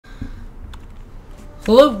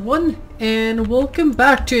Hello everyone, and welcome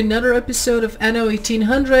back to another episode of Anno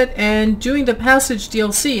 1800 and doing the Passage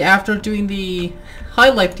DLC after doing the High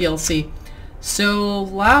Life DLC. So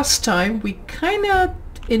last time we kinda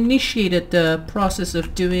initiated the process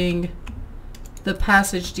of doing the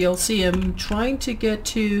Passage DLC. I'm trying to get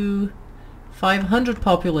to 500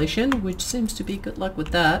 population, which seems to be good luck with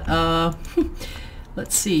that.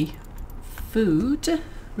 Let's see. Food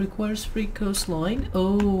requires free coastline.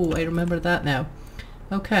 Oh, I remember that now.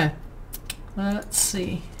 Okay, let's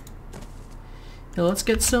see. Now let's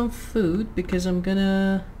get some food because I'm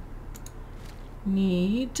gonna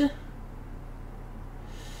need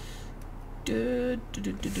Ooh,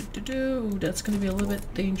 that's gonna be a little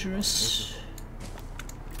bit dangerous.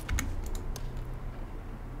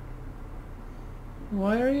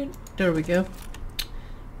 Why are you? There we go.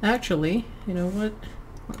 Actually, you know what?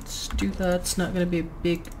 Let's do that. It's not gonna be a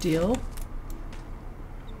big deal.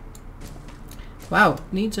 Wow,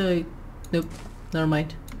 needs a... Nope, never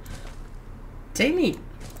mind. They need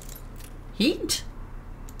heat?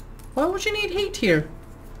 Why would you need heat here?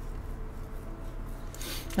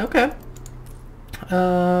 Okay.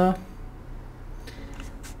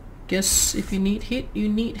 Guess if you need heat, you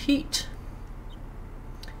need heat.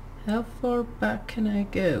 How far back can I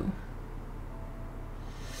go?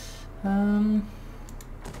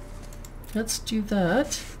 Let's do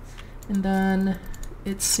that. And then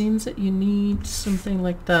it seems that you need something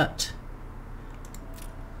like that.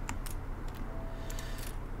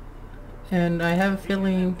 And I have a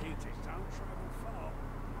feeling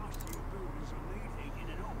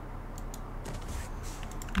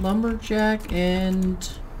lumberjack, and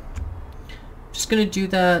just gonna do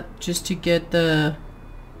that just to get the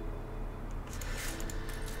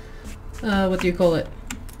what do you call it?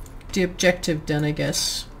 The objective done, I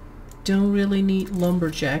guess. Don't really need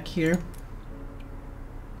lumberjack here.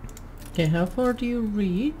 Okay, how far do you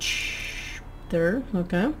reach? There,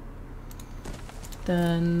 okay.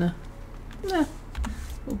 Then,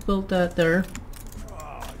 we'll build that there.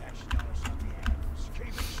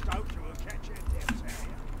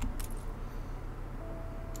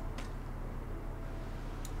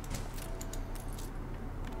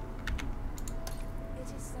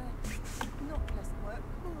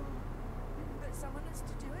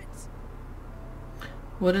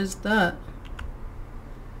 What is that?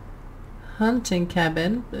 Hunting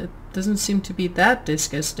cabin. It doesn't seem to be that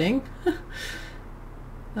disgusting.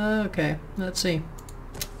 Okay, let's see.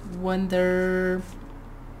 One there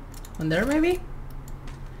maybe?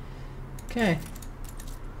 Okay.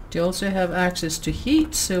 They also have access to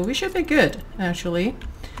heat, so we should be good, actually.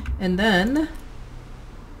 And then,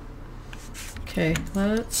 okay,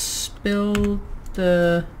 let's build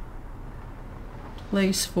the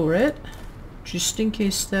place for it, just in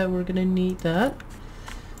case that we're gonna need that.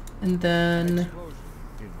 And then,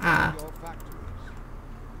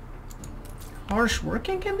 harsh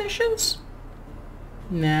working conditions?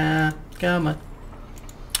 Nah, come on.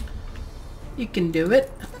 You can do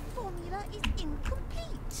it. The formula is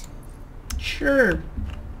incomplete. Sure.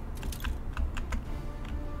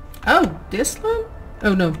 Oh, this one?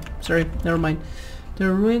 Oh no, sorry, never mind.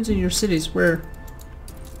 There are ruins in your cities where...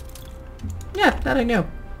 Yeah, that I know.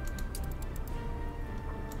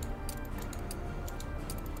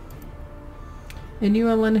 A new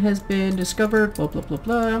island has been discovered, blah blah blah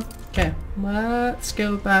blah. Okay, let's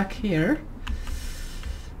go back here.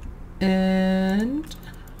 And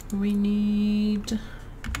we need a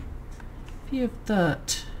few of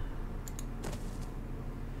that.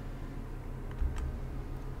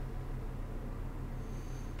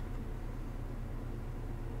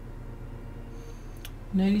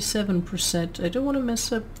 %. I don't want to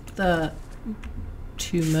mess up that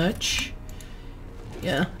too much.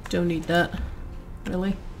 Yeah, don't need that.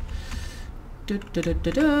 Really? Would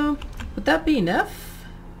that be enough?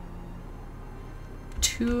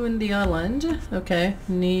 2 in the island. Okay,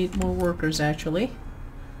 need more workers actually.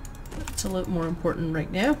 That's a little more important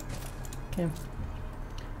right now. Okay.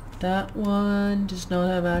 That one does not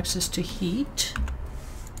have access to heat.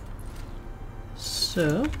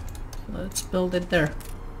 So, let's build it there.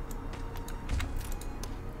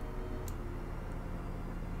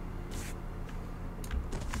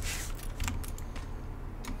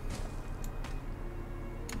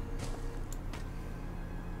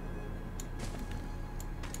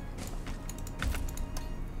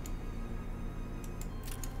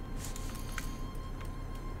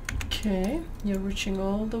 Okay, you're reaching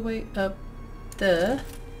all the way up there.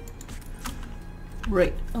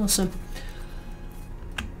 Right, awesome.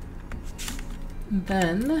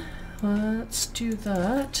 Then, let's do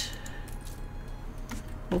that.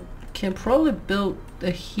 We can probably build the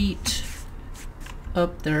heat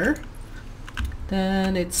up there.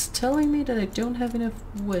 Then it's telling me that I don't have enough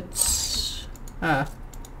woods. Ah.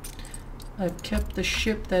 I've kept the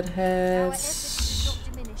ship that has...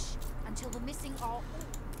 until the missing are...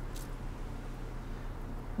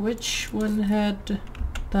 Which one had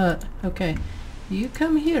that? Okay. You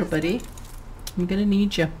come here, buddy. I'm gonna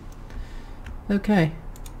need you. Okay.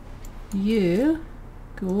 You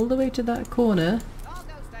go all the way to that corner.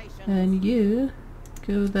 And you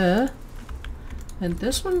go there. And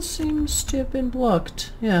this one seems to have been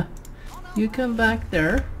blocked. Yeah. You come back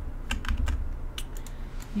there.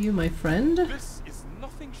 You, my friend. This is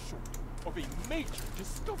nothing short of a major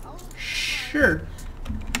discovery. Sure.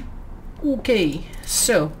 Okay,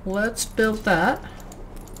 so let's build that.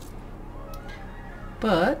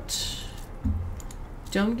 But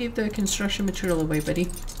don't give the construction material away, buddy.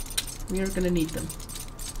 We are gonna need them.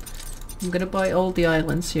 I'm gonna buy all the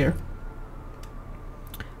islands here.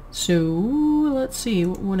 So let's see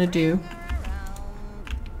what we wanna do.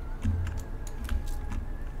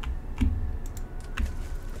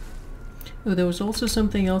 Oh, there was also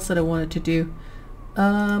something else that I wanted to do.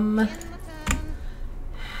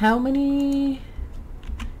 How many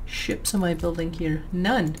ships am I building here?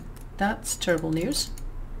 None. That's terrible news.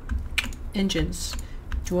 Engines.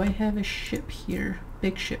 Do I have a ship here?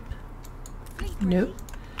 Big ship. Nope.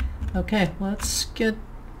 Okay, let's get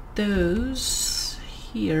those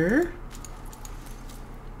here.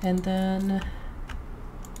 And then...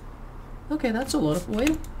 Okay, that's a lot of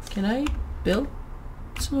oil. Can I build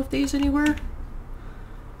some of these anywhere?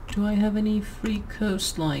 Do I have any free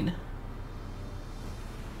coastline?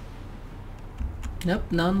 Nope,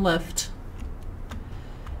 none left.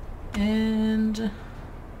 And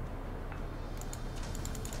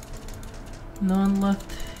none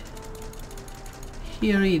left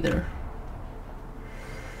here either.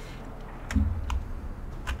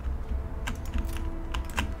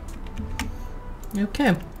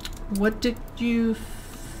 Okay, what did you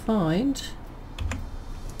find?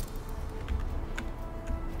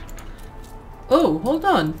 Oh, hold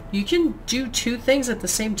on. You can do two things at the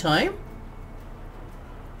same time?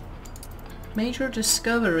 Major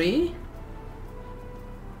discovery.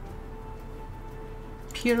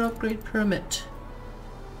 Peer upgrade permit.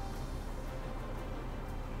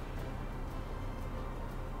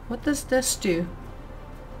 What does this do?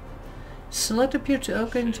 Select a peer to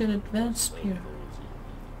upgrade into an advanced peer.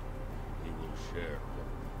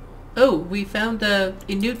 Oh, we found the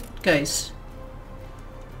Inuit guys.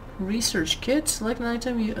 Research kit. Select an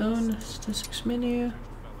item you own. Statistics menu.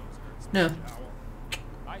 No.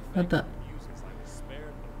 Not that.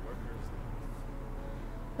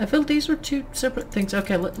 I felt these were two separate things.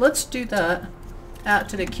 Okay, let's do that. Add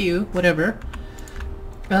to the queue, whatever.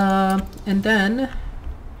 And then,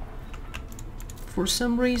 for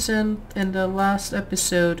some reason, in the last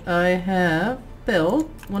episode, I have built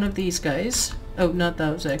one of these guys. Oh, not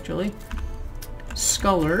those actually.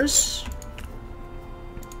 Scholars.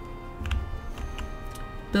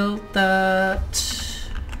 Built that.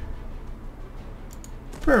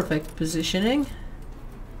 Perfect positioning.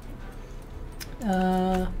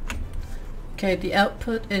 Okay, the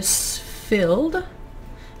output is filled,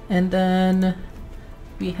 and then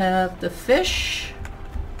we have the fish.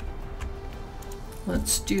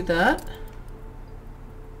 Let's do that.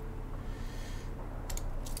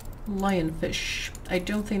 Lionfish. I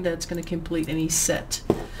don't think that's gonna complete any set.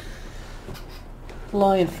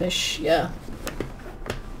 Lionfish, yeah.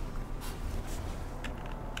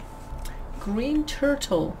 Green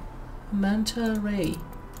turtle. Manta ray.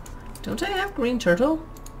 Don't I have green turtle?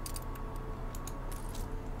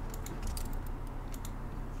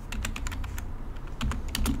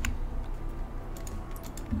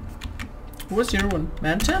 What's your one?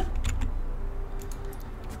 Manta?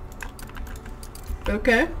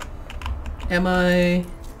 Okay. Am I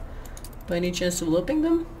by any chance developing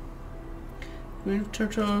them? Green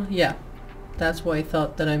turtle, yeah. That's why I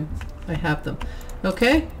thought that I have them.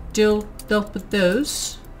 Okay, dealt with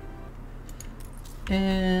those.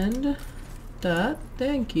 And that,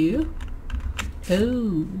 thank you.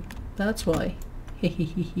 Oh, that's why.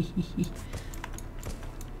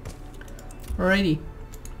 Alrighty.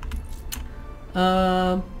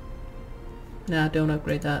 Nah, don't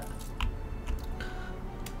upgrade that.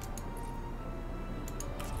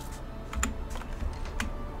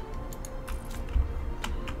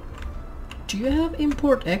 Do you have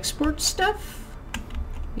import-export stuff?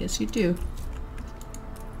 Yes, you do.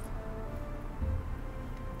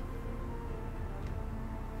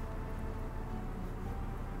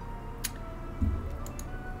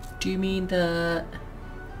 Do you mean that...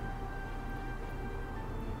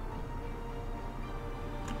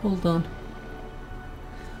 Hold on.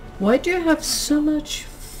 Why do you have so much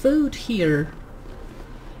food here?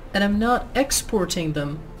 And I'm not exporting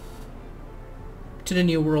them to the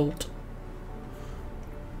new world.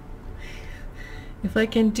 If I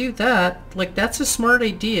can do that, like, that's a smart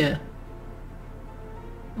idea.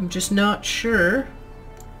 I'm just not sure.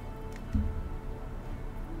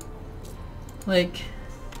 Like,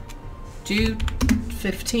 do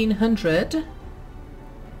 1500.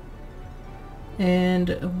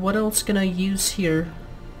 And what else can I use here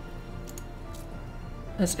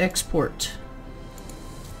as export?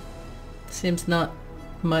 Seems not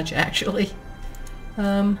much, actually.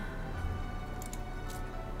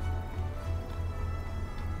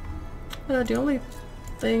 The only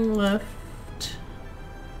thing left.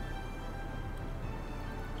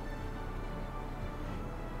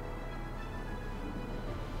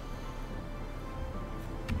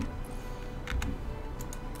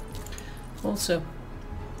 Also,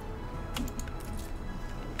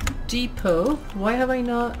 depot. Why have I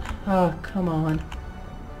not? Oh, come on.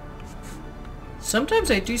 Sometimes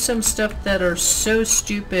I do some stuff that are so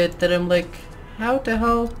stupid that I'm like, how the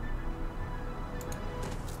hell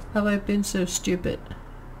have I been so stupid?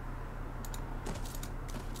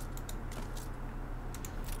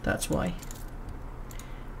 That's why.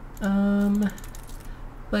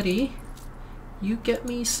 Buddy, you get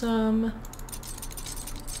me some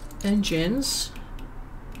engines.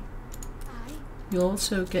 You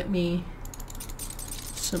also get me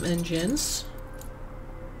some engines.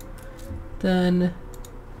 Then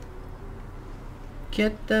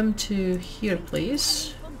get them to here,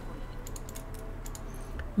 please.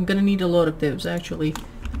 I'm gonna need a lot of those, actually.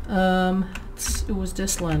 It was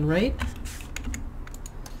this land, right?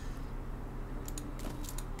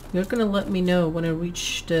 You're gonna let me know when I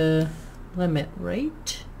reach the limit,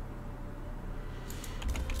 right?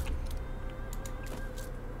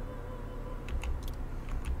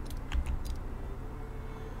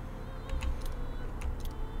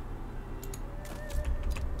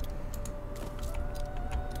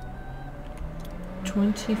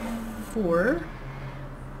 $24.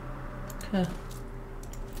 Okay.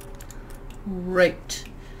 Right.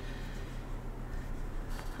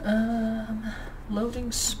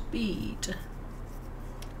 Loading speed.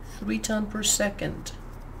 3 tons per second.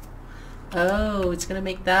 Oh, it's gonna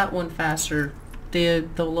make that one faster. The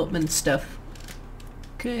development stuff.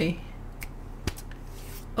 Okay.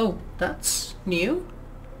 Oh, that's new?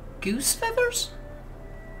 Goose feathers?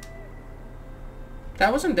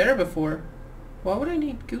 That wasn't there before. Why would I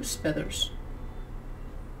need goose feathers?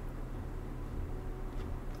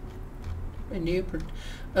 A new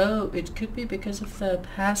oh, it could be because of the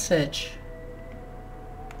passage.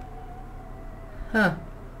 Huh.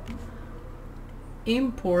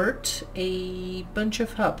 Import a bunch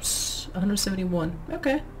of hubs. 171.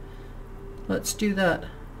 Okay. Let's do that.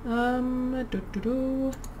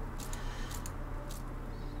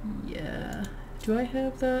 Yeah. Do I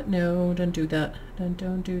have that? No, don't do that.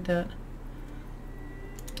 Don't do that.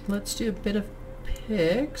 Let's do a bit of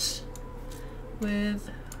pigs with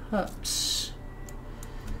hubs.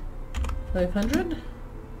 500.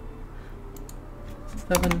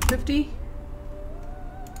 550.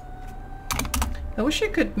 I wish I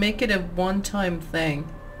could make it a one-time thing.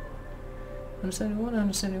 171,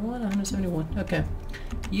 171, 171. Okay.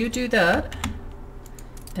 You do that.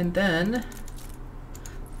 And then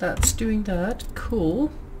that's doing that.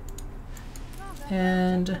 Cool.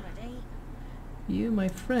 And you, my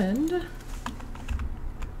friend.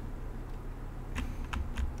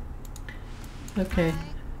 Okay.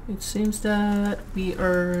 It seems that we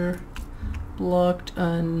are blocked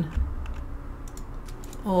on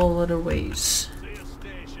all other ways.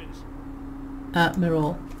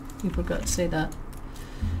 Admiral, you forgot to say that.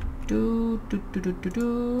 You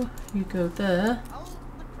go there.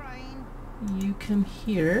 You come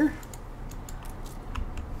here.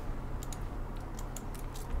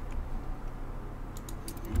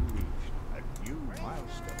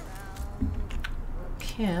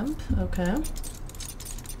 Camp, okay.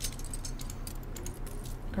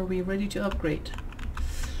 Are we ready to upgrade?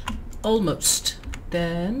 Almost.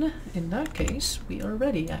 Then, in that case, we are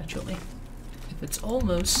ready, actually. If it's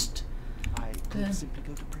almost, then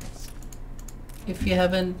if you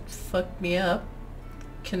haven't fucked me up,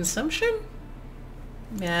 consumption?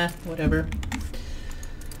 Nah, whatever.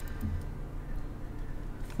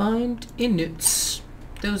 Find Inuits.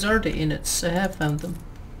 Those are the Inuits. I have found them.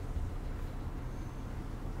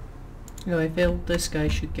 Oh, I failed. This guy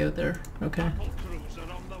should go there. Okay.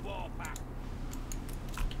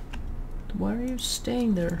 Why are you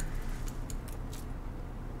staying there?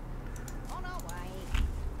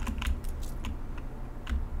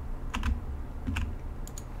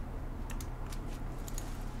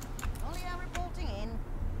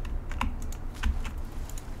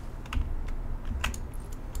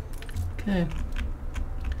 Okay.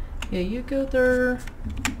 Yeah, you go there.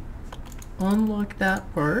 Unlock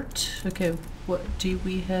that part. Okay, what do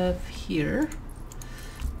we have here?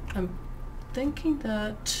 I'm thinking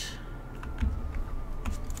that...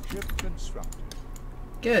 Ship constructed.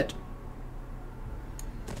 Good.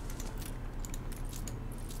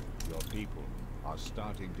 Your people are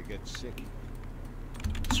starting to get sick.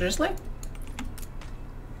 Seriously?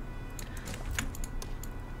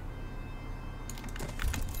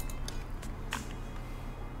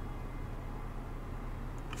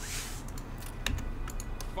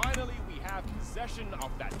 Finally, we have possession of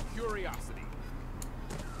that curiosity.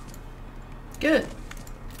 Good.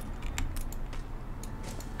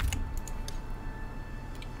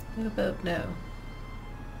 What about now?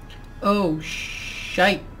 Oh,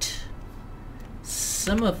 shite.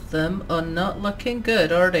 Some of them are not looking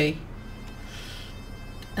good, are they?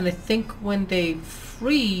 And I think when they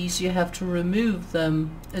freeze, you have to remove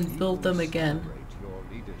them and build them again. Celebrate your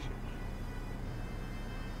leadership.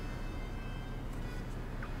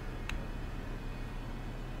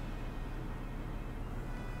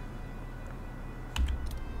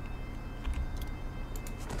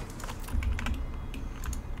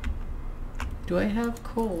 Do I have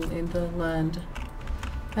coal in the land?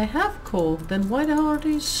 I have coal. Then why the hell are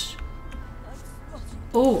these?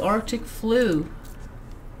 Oh, Arctic flu.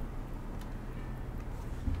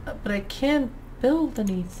 But I can't build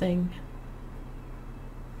anything.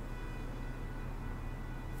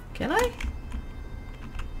 Can I?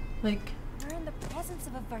 Like... We're in the presence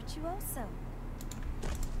of a virtuoso.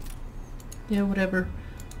 Yeah, whatever.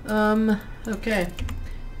 Okay.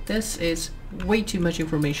 This is way too much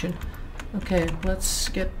information. Okay, let's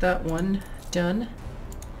get that one done.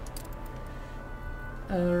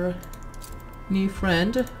 Our new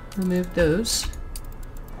friend, remove those.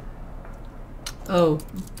 Oh,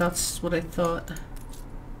 that's what I thought.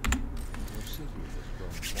 Your city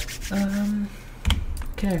has grown more.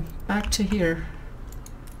 Okay, back to here.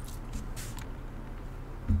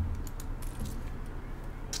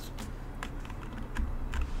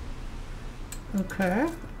 Okay,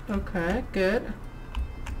 okay, good.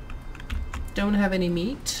 Don't have any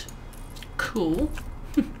meat. Cool.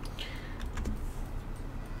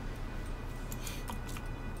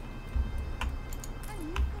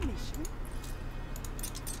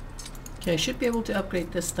 Okay, I should be able to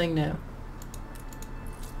upgrade this thing now.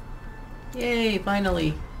 Yay,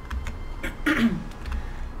 finally.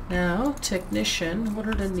 Now, technician, what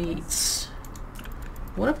are the needs?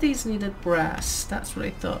 One of these needed brass, that's what I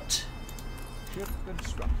thought. Ship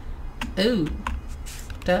constructed. Oh,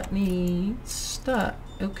 that needs that,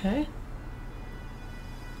 okay.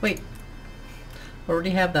 Wait,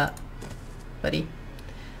 already have that, buddy.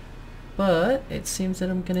 But it seems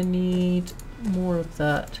that I'm gonna need more of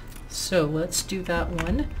that. So let's do that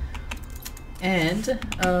one. And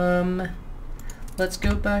let's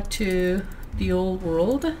go back to the old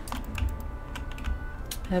world.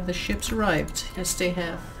 Have the ships arrived? Yes, they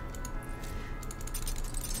have.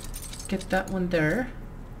 Get that one there.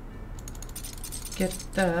 Get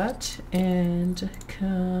that and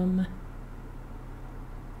come...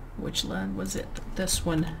 Which land was it? This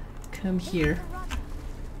one. Come here.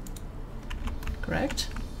 Correct?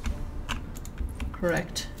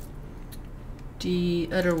 Correct. The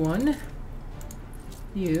other one,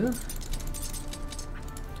 you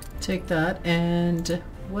take that, and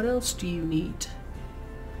what else do you need?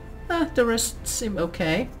 The rest seem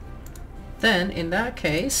okay. Then in that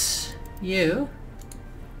case, you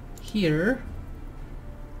here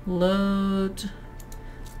load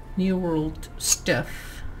New World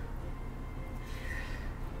stuff.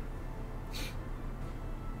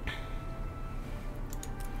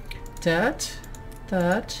 That,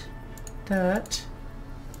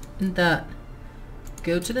 and that.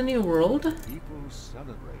 Go to the New World. People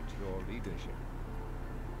celebrate your leadership.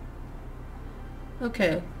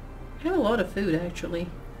 Okay. I have a lot of food actually.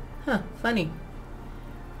 Huh, funny.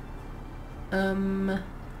 Oh,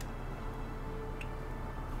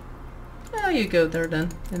 you go there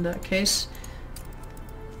then, in that case.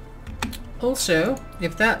 Also,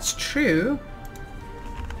 if that's true,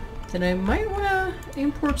 then I might wanna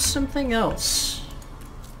import something else.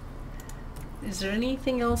 Is there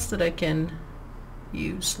anything else that I can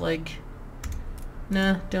use? Like,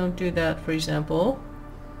 nah, don't do that, for example.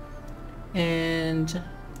 And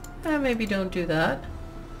maybe don't do that.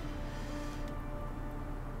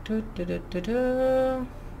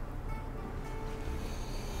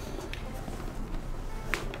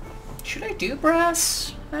 Should I do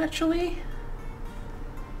brass, actually?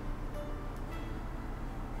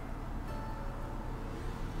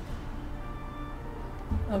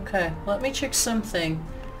 Okay, let me check something.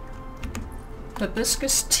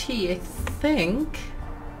 hibiscus tea, I think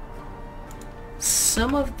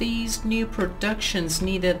some of these new productions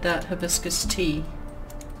needed that hibiscus tea.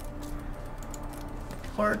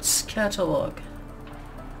 Parts catalog.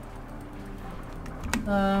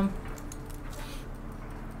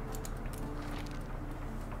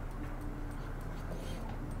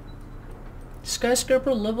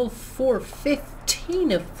 Skyscraper level 4,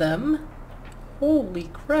 15 of them. Holy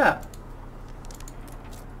crap.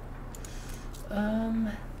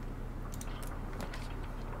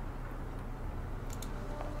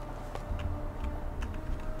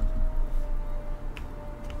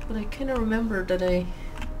 But I kind of remember that I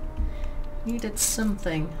needed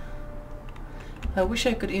something. I wish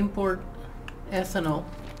I could import ethanol.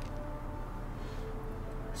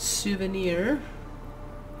 Souvenir.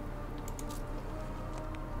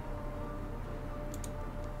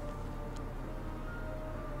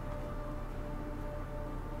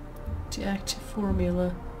 The active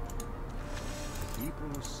formula.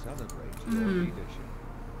 People celebrate your leadership.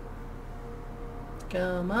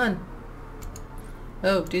 Come on.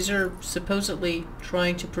 Oh, these are supposedly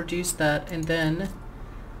trying to produce that, and then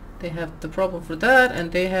they have the problem for that,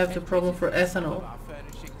 and they have the problem for ethanol.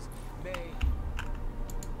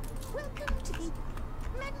 Welcome to the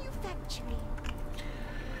manufacturing.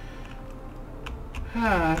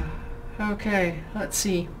 Ah, okay, let's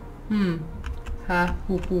see. Ha,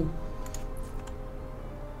 hoo, hoo.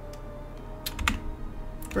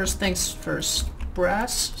 First things first.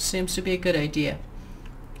 Brass seems to be a good idea.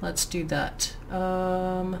 Let's do that.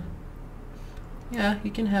 Yeah,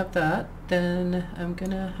 you can have that. Then I'm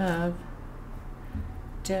gonna have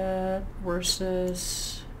that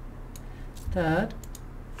versus that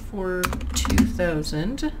for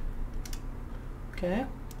 2000. Okay.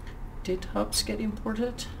 Did hubs get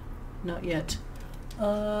imported? Not yet.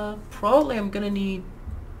 Probably I'm gonna need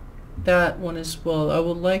that one as well. I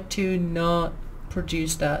would like to not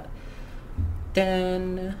produce that.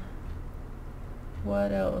 Then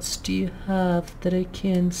what else do you have that I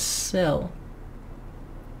can sell?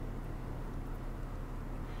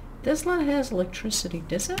 This one has electricity,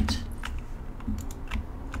 does it?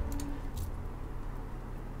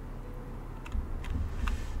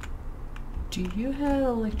 Do you have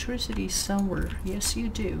electricity somewhere? Yes, you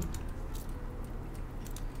do.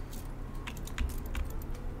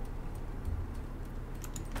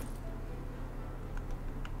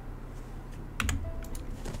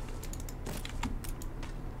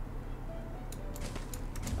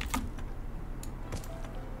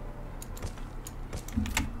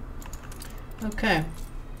 Okay,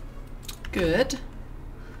 good.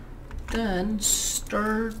 Then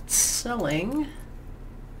start selling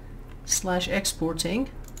 / exporting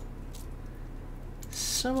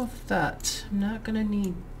some of that. I'm not gonna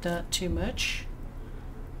need that too much.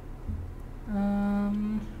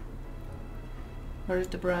 Where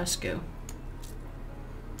did the brass go?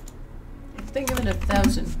 I think even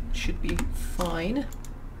 1,000 should be fine.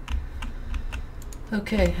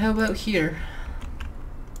 Okay, how about here?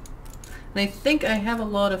 And I think I have a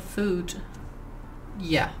lot of food.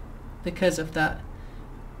 Yeah, because of that.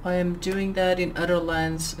 I am doing that in other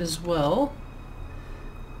lands as well.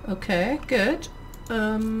 Okay, good.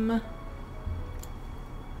 I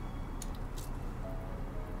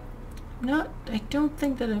don't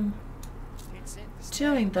think that I'm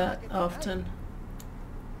doing that often.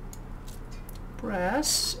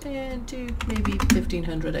 Brass, and do maybe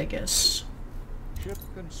 1,500, I guess. Ship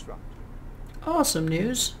constructed. Awesome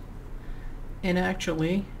news. And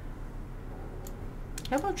actually,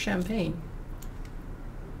 how about champagne?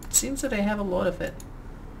 It seems that I have a lot of it.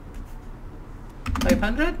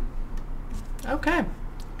 500? Okay.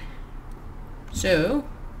 So,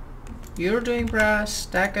 you're doing brass,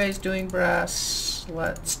 that guy's doing brass.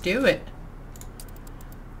 Let's do it.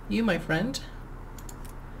 You, my friend.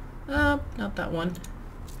 Not that one.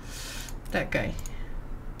 That guy.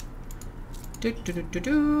 The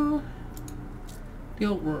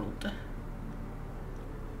old world.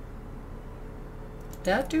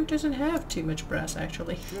 That dude doesn't have too much brass,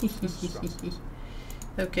 actually.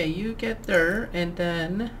 Okay, you get there, and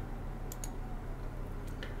then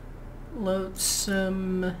load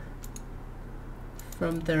some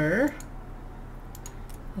from there,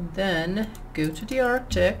 and then go to the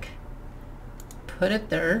Arctic, put it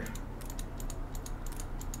there,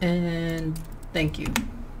 and thank you.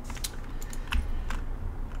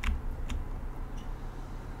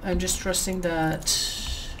 I'm just trusting that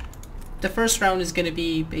the first round is going to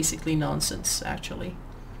be basically nonsense, actually.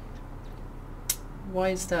 Why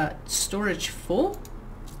is that? Storage full?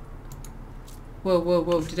 Whoa, whoa,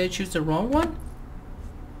 whoa. Did I choose the wrong one?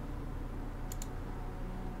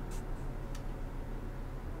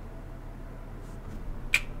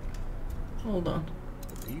 Hold on.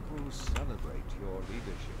 The people celebrate your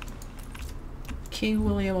leadership. King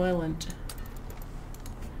William Island.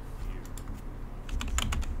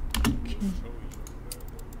 Okay.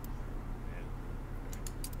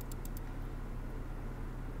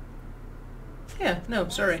 Yeah, no,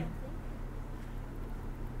 sorry.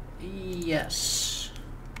 Yes.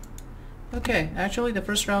 Okay, actually the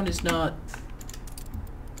first round is not...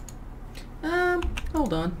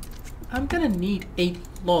 hold on. I'm gonna need a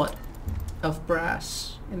lot of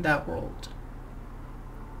brass in that world.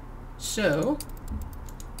 So...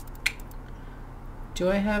 do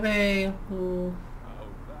I have a...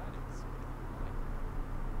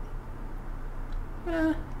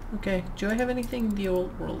 okay. Do I have anything in the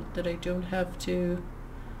old world that I don't have to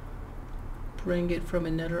bring it from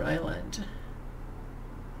another island?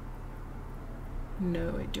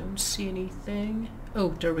 No, I don't see anything. Oh,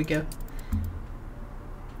 there we go.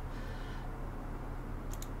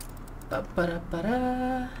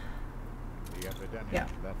 Ba-ba-da-ba-da. The epidemic Yeah.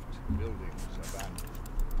 left buildings abandoned.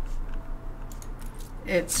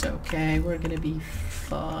 It's okay, we're gonna be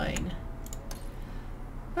fine.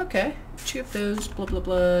 Okay, 2 of those, blah blah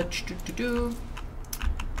blah, do.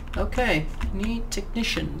 Okay, need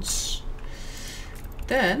technicians.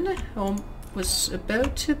 Then, I was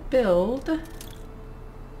about to build...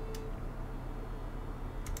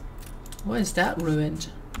 why is that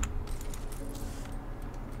ruined?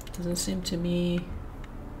 Doesn't seem to me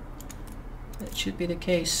that should be the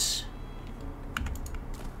case.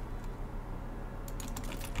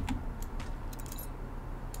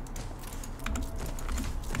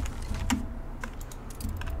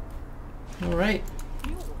 All right.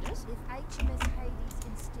 New orders. If HMS Hades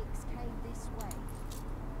in Styx came this way,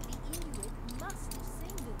 the Inuit must have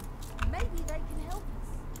seen them. Maybe they can help us.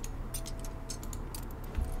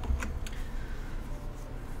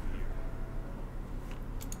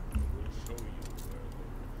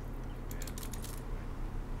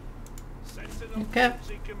 Okay.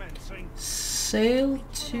 Sail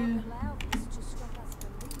to... Allow this to stop us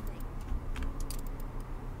believing.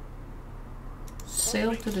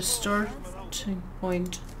 sail to the starting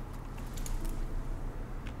point.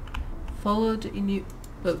 Follow the Inuit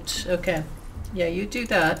boat. Okay. Yeah, you do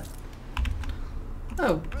that.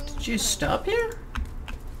 Oh, did you stop here?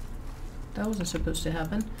 That wasn't supposed to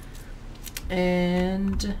happen.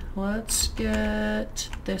 And let's get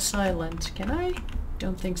this island. Can I?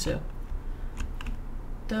 Don't think so.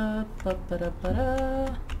 Da, ba, ba, da, ba,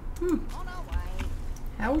 da. On our way.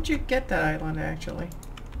 How would you get that island actually?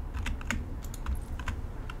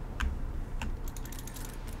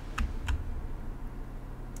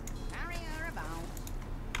 Barrier about.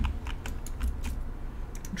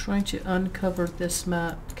 I'm trying to uncover this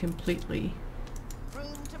map completely.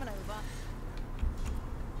 Room to maneuver.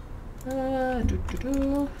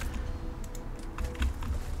 Do.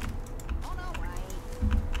 On our way.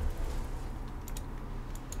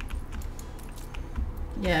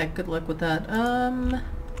 Yeah, good luck with that.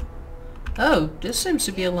 Oh, this seems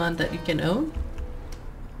to be a land that you can own.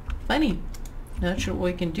 Funny. Not sure what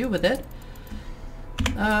we can do with it.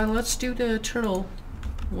 Let's do the turtle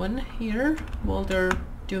one here while they're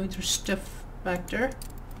doing their stuff back there.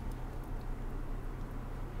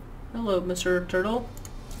 Hello, Mr. Turtle.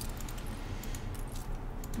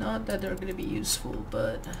 Not that they're gonna be useful,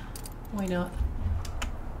 but why not?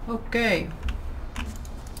 Okay.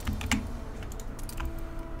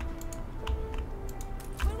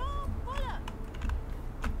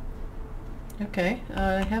 Okay,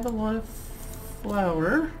 I have a lot of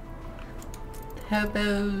flour. How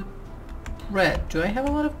about bread? Do I have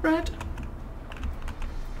a lot of bread?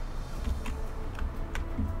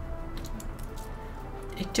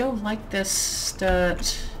 I don't like this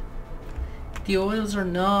that the oils are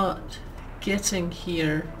not getting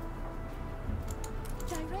here.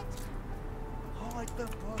 Direct. Hide the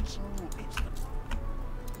bottle. It's the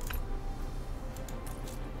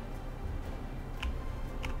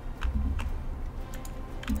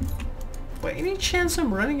Wait, any chance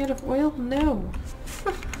I'm running out of oil? No.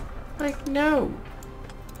 Like, no.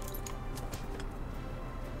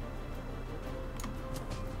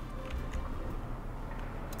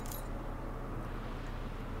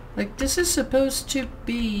 Like, this is supposed to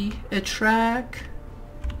be a track.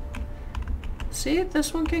 See,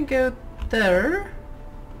 this one can go there.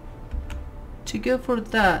 To go for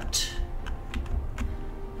that.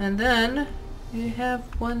 And then you have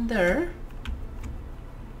one there.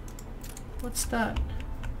 What's that?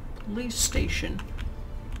 Police station.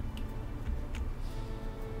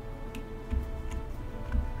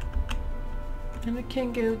 And it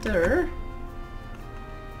can go there.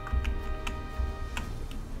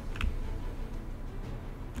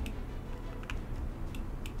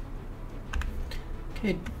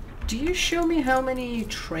 Okay, do you show me how many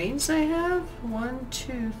trains I have? 1,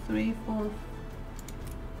 2, 3, 4.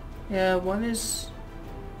 Yeah, one is...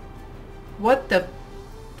 What the...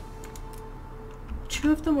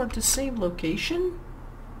 Two of them are the same location?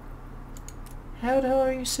 How the hell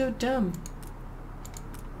are you so dumb?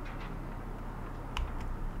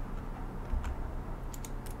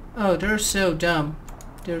 Oh, they're so dumb.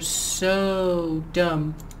 They're so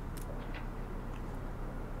dumb.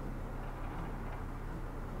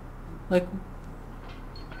 Like...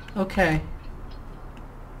 Okay.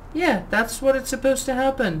 Yeah, that's what it's supposed to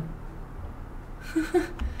happen.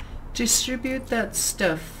 Distribute that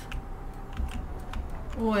stuff.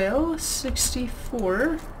 Oil,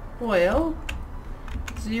 64. Oil,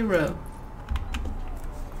 0.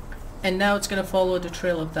 And now it's gonna follow the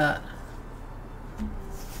trail of that.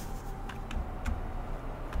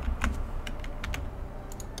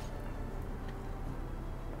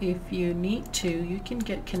 If you need to, you can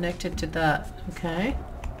get connected to that, okay?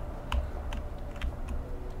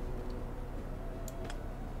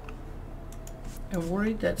 I'm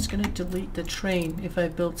worried that's gonna delete the train if I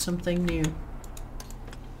build something new.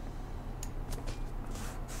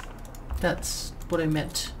 That's what I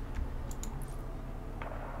meant.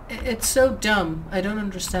 It's so dumb. I don't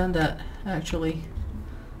understand that, actually.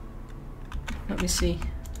 Let me see.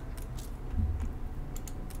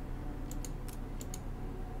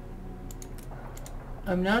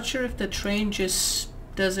 I'm not sure if the train just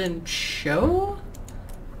doesn't show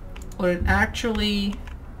or it actually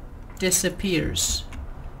disappears.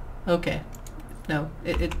 Okay. No,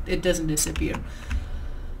 it doesn't disappear.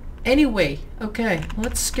 Anyway, okay,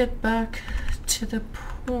 let's get back to the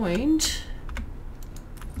point.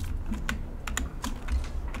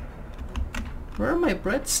 Where are my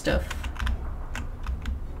bread stuff?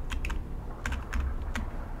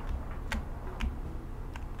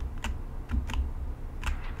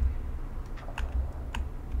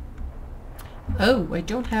 Oh, I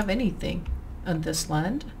don't have anything on this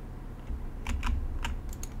land.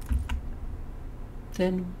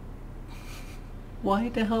 Then why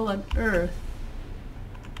the hell on earth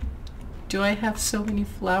do I have so many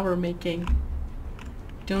flour making?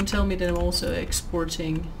 Don't tell me that I'm also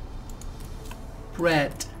exporting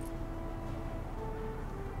bread.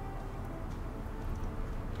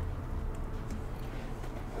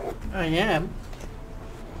 I am.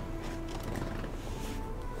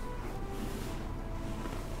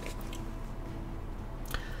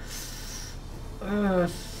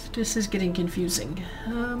 This is getting confusing.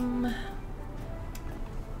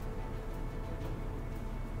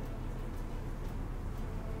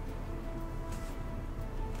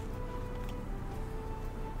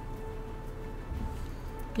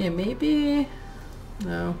 Yeah, maybe...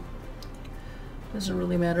 No. Doesn't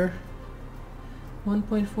really matter.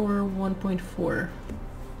 1.4, 1.4.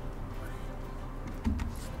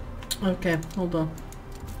 Okay, hold on.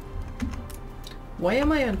 Why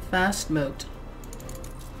am I on fast mode?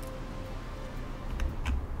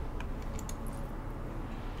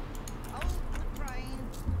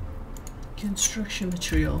 Construction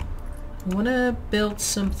material. I want to build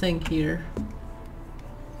something here.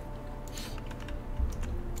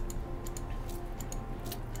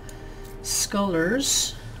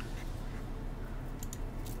 Scholars.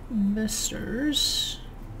 Investors.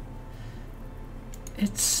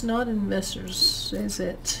 It's not investors, is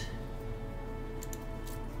it?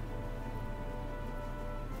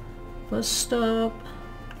 Bus stop.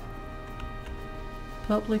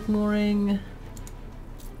 Public mooring.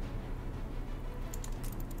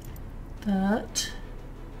 That.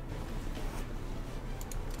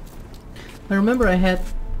 I remember I had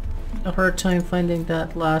a hard time finding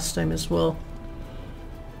that last time as well.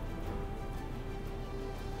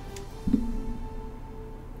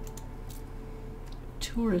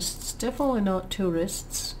 Tourists. Definitely not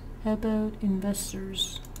tourists. How about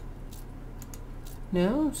investors?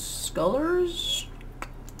 No? Scholars?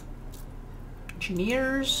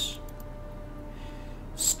 Engineers?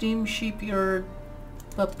 Steam shipyard.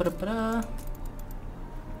 Ba-ba-da-ba-da.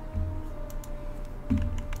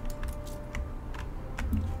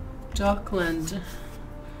 Dockland.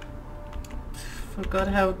 Forgot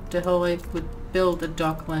how the hell I would build a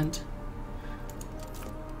dockland.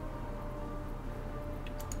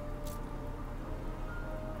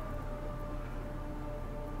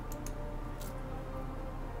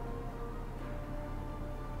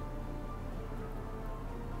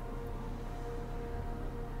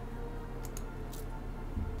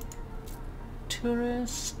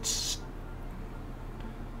 Tourists.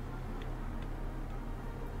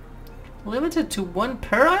 Limited to one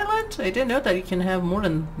per island? I didn't know that you can have more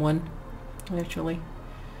than one, actually.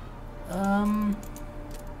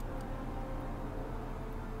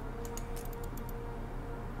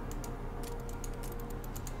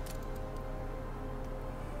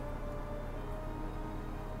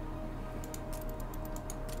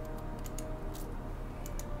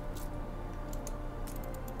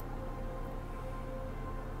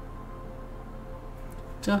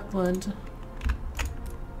 Duckland.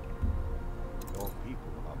 Your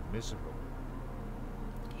people are miserable.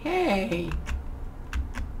 Hey!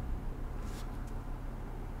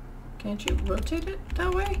 Can't you rotate it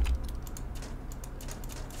that way?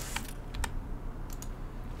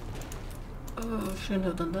 Oh, shouldn't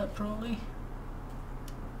have done that probably.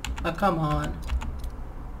 Oh, come on.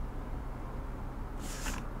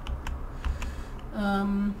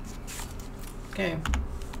 Okay.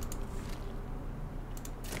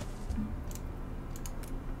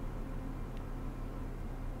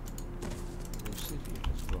 Your city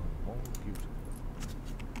has grown more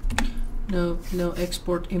beautiful. No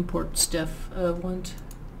export import stuff. I want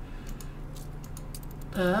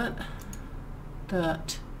that.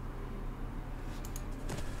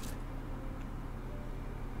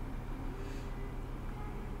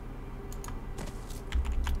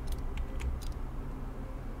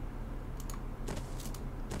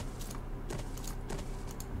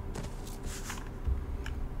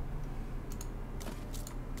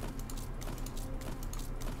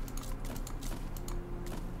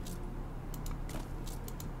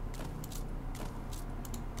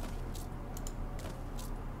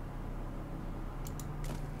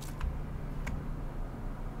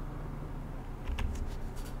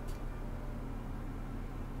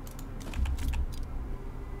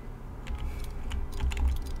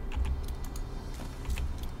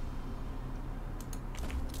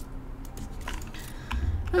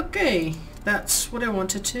 Okay, that's what I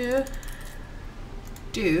wanted to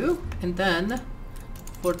do, and then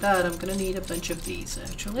for that I'm gonna need a bunch of these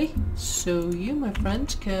actually. So you, my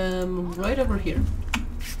friend, come right over here.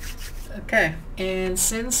 Okay, and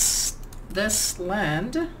since this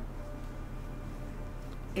land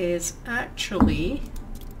is actually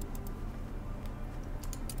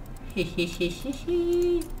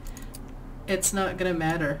it's not gonna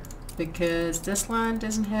matter because this land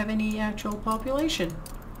doesn't have any actual population.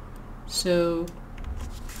 So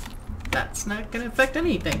that's not gonna affect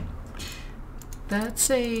anything. That's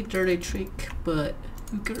a dirty trick, but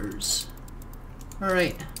who cares?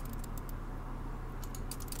 Alright.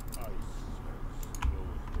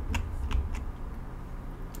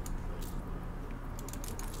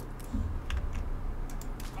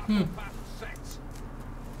 The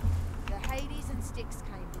Hades and Styx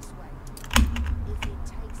came this way. If it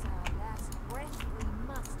takes our last breath, we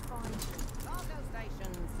must find them. Cargo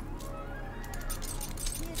stations.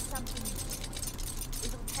 Here's something.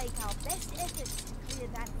 It'll take our best efforts to clear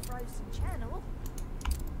that frozen channel.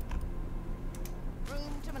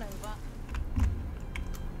 Room to maneuver.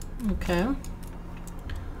 Okay.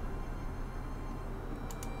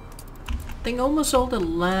 I think almost all the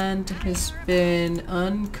land has been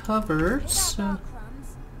uncovered, so...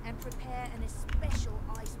 Crumbs and prepare an especial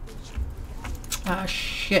ice breaching brigade. Ah,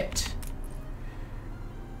 shit.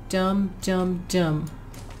 Dumb.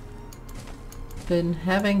 Been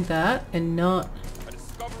having that and not... A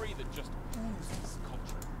discovery that just oozes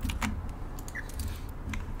culture.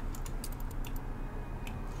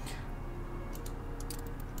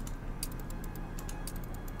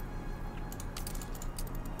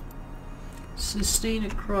 Sustain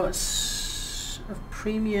across a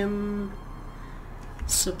premium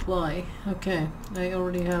supply. Okay, I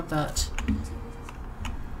already have that.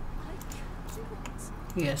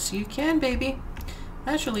 Yes, you can, baby.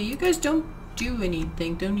 Actually, you guys don't do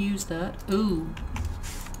anything. Don't use that. Ooh.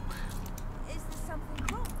 Is there something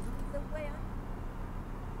wrong with the way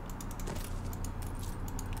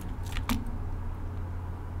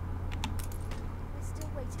we're still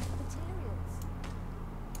waiting for materials.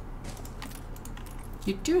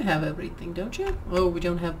 You do have everything, don't you? Oh, we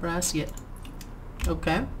don't have brass yet.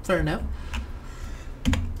 Okay, fair enough.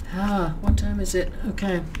 Ah, what time is it?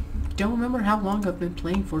 Okay. Don't remember how long I've been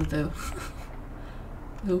playing for, though.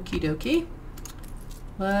 Okie dokie.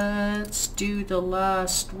 Let's do the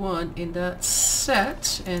last one in that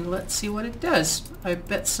set, and let's see what it does. I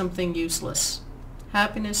bet something useless.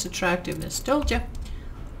 Happiness, attractiveness. Told ya.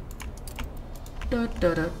 Da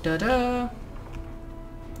da da da da.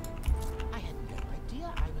 I had no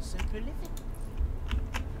idea I was so prolific.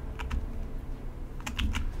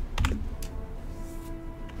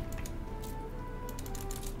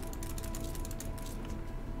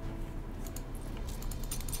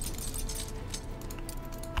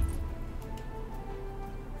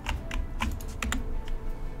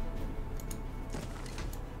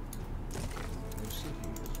 Your city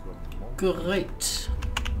has grown more. Great.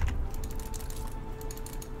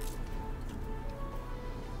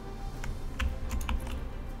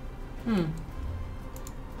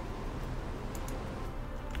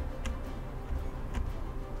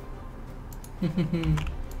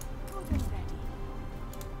 Good and ready.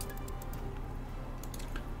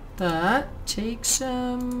 that. Take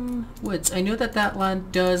some woods. I know that that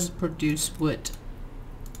land does produce wood.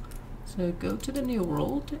 So go to the New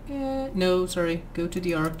World. No, sorry. Go to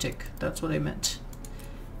the Arctic. That's what I meant.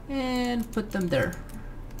 And put them there.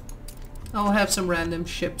 I'll have some random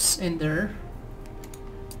ships in there.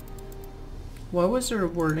 What was their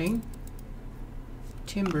wording?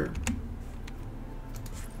 Timber.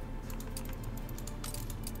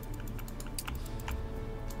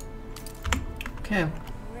 Okay.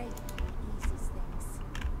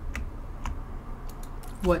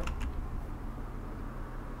 What?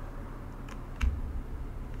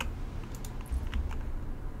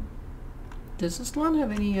 Does this land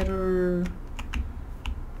have any other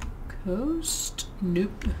coast?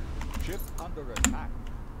 Nope. Ship under attack.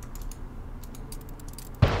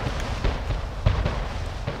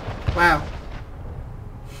 Wow.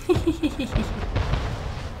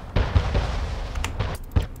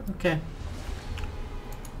 Okay.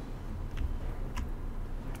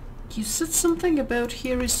 You said something about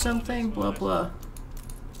here is something, blah blah.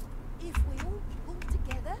 If we all pull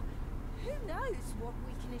together, who knows what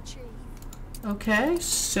we can achieve? Okay,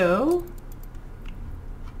 so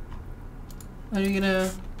are you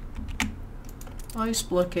gonna ice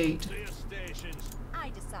blockade? I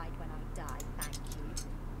decide when I die, thank you.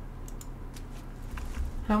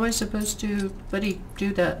 How am I supposed to, buddy,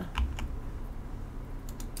 do that?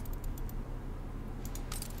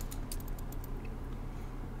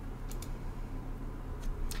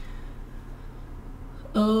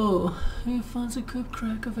 Oh, if finds a good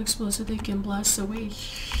crack of explosive, they can blast away.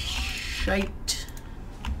 Shite.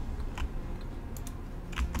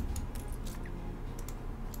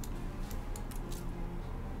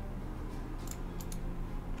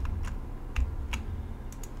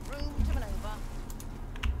 Room to maneuver.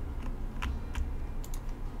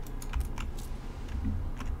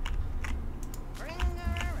 Bring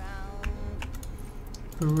her around.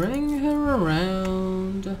 Bring her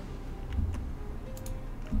around.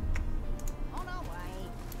 On our way.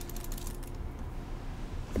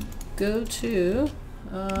 Go to,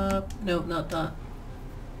 no, not that.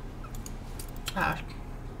 Ah.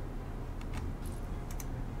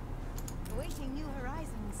 Awaiting new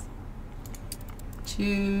horizons.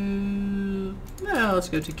 To, no, let's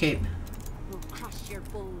go to Cape. We'll crush your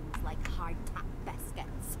bones like hard-tack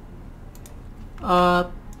biscuits.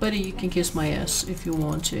 Buddy, you can kiss my ass if you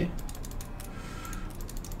want to.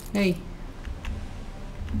 Hey.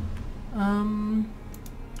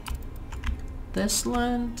 This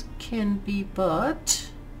land can be bought.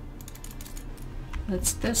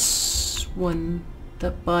 That's this one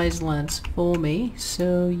that buys lands for me.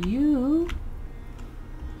 So you,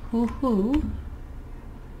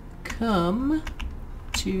 come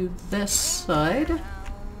to this side,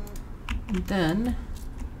 and then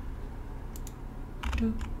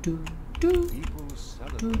do. People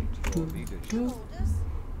celebrate your leadership.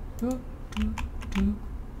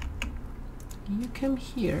 You come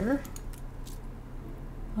here.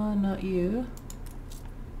 Not you.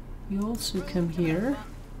 You also come here.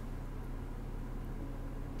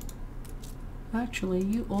 Actually,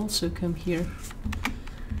 you also come here.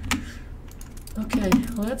 Okay,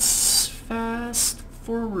 let's fast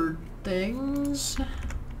forward things.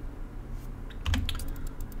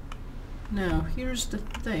 Now, here's the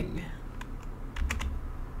thing.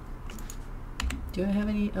 Do I have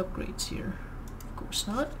any upgrades here? Of course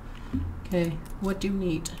not. Okay, what do you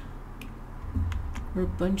need? There are a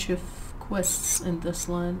bunch of quests in this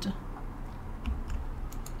land.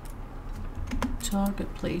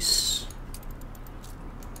 Target place.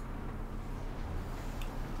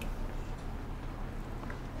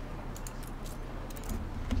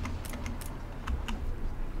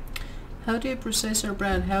 How do you process our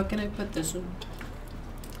brand? How can I put this in?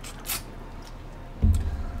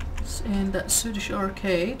 In that Swedish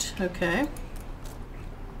arcade, okay.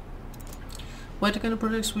 What kind of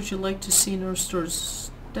products would you like to see in our stores?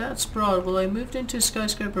 That's broad. Well, I moved into a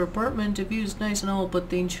skyscraper apartment. The view is nice and all, but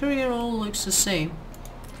the interior all looks the same.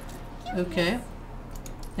 Okay.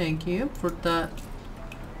 Thank you for that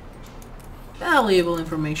valuable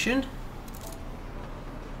information.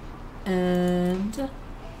 And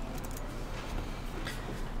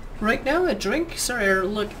right now I drink. Sorry,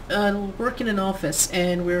 look, I work in an office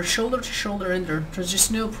and we're shoulder to shoulder in there. There's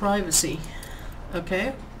just no privacy.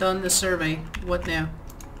 Okay, done the survey. What now?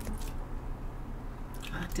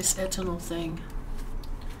 Ah, this ethanol thing.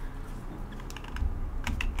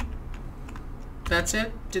 That's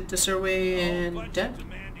it? Did the survey and done?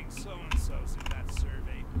 Demanding so-and-sos in that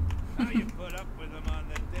survey. How you put up with them on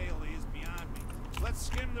the daily is beyond me. Let's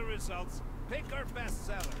skim the results. Pick our best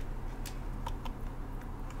seller.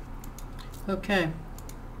 Okay.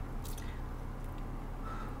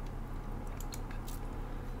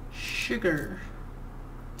 sugar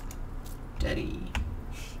daddy.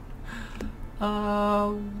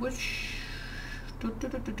 Which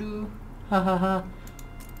ha ha ha.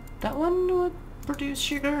 That one would produce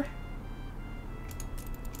sugar?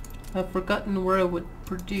 I've forgotten where it would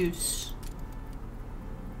produce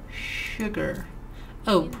sugar.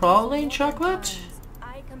 Oh, praline chocolate?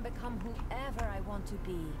 I can become whoever I want to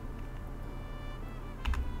be.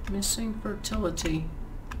 Missing fertility.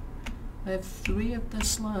 I have 3 of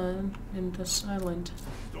this land in this island.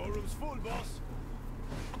 Storeroom's full, boss.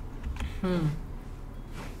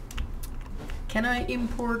 Can I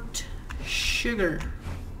import sugar?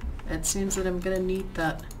 It seems that I'm gonna need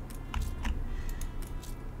that.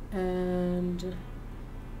 And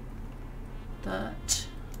that.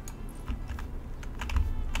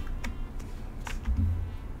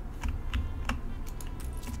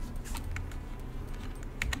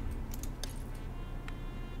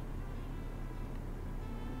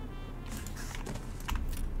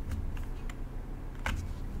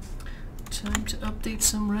 Time to update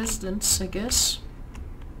some residents, I guess.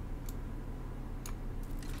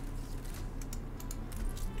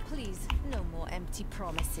 Please, no more empty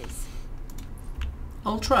promises.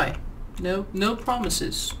 I'll try. No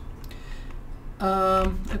promises.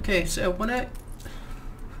 Okay, so I wanna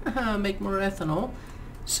make more ethanol.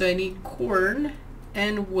 So I need corn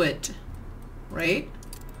and wood, right?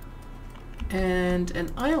 And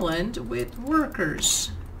an island with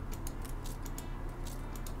workers.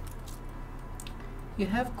 You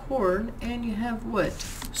have corn and you have wood.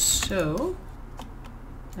 So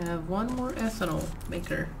I have 1 more ethanol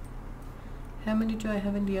maker. How many do I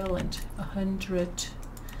have in the island? 100.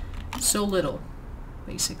 So little,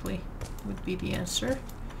 basically, would be the answer.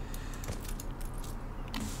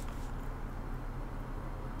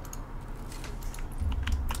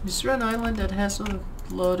 Is there an island that has a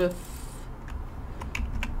lot of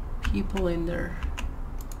people in there?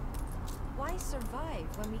 Why survive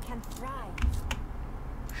when we can thrive?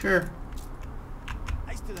 Sure.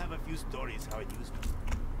 I still have a few stories how it used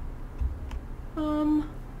to.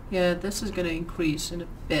 Yeah, this is gonna increase in a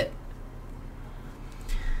bit.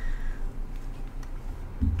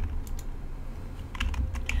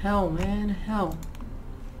 Hell, man, hell.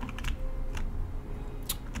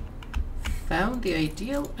 Found the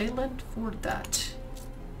ideal island for that.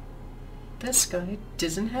 This guy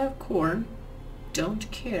doesn't have corn. Don't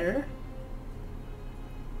care.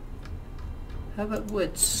 How about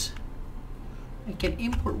woods? I can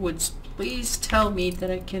import woods. Please tell me that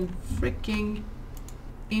I can freaking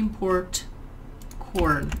import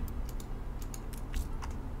corn.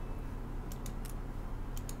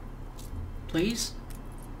 Please?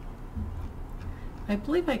 I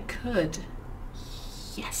believe I could.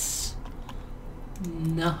 Yes!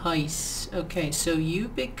 Nice. Okay, so you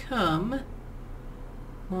become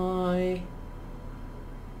my...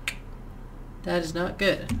 That is not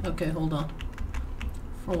good. Okay, hold on.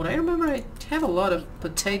 From what I remember, I have a lot of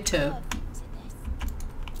potato.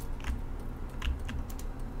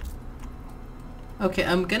 Okay,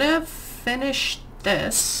 I'm gonna finish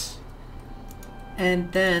this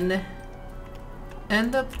and then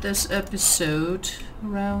end up this episode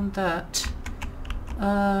around that.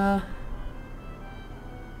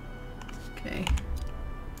 Okay.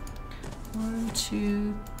 1,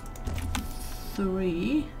 2,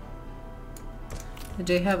 3. Do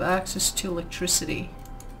they have access to electricity?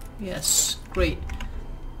 Yes, great.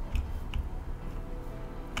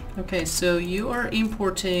 Okay, so you are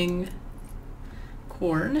importing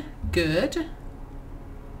corn. Good.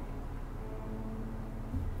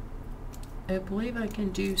 I believe I can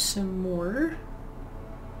do some more.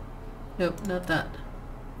 Nope, not that.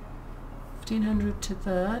 1500 to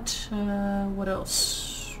that. What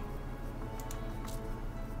else?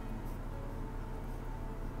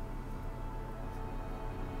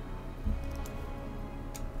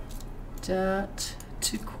 That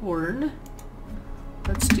to corn.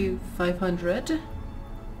 Let's do 500.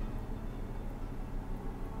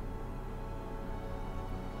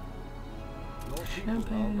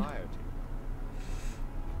 Champagne.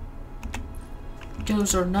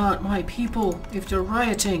 Those are not my people if they're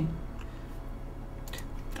rioting.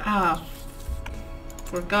 Ah,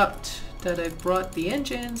 forgot that I brought the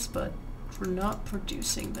engines, but we're not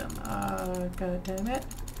producing them. Ah, god damn it.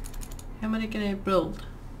 How many can I build?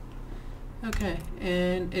 Okay,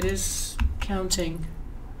 and it is counting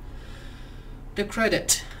the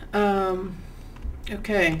credit.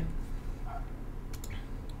 Okay.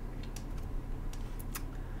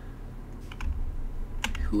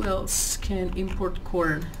 Who else can import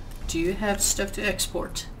corn? Do you have stuff to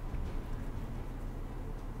export?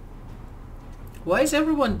 Why is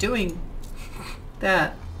everyone doing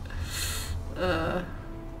that?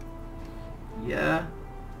 Yeah.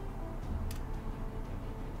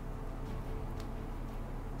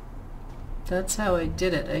 That's how I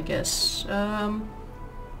did it, I guess.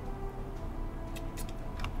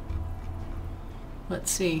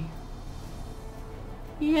 Let's see.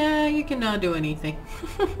 Yeah, you cannot do anything.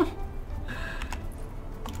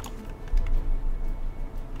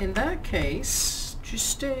 In that case,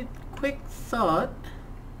 just a quick thought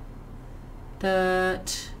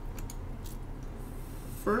that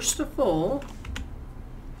first of all,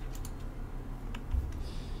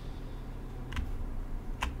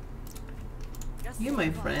 you,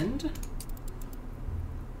 my friend,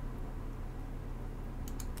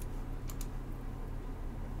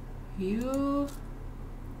 you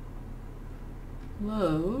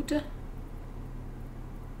load.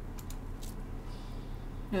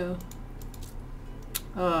 No.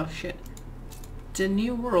 Oh shit. The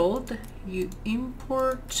new world, you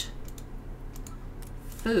import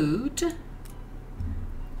food,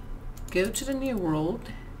 go to the new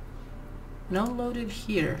world, and unload it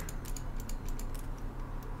here.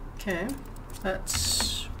 Okay,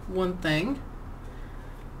 that's one thing.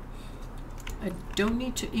 I don't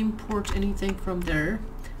need to import anything from there.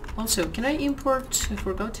 Also, can I import, I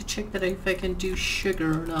forgot to check that if I can do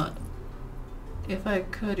sugar or not. If I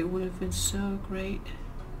could, it would have been so great.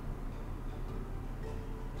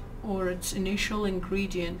 Or its initial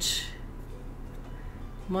ingredient.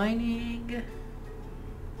 Mining.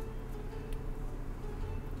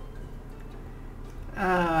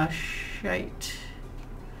 Ah, shite.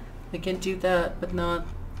 I can do that, but not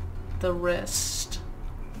the rest.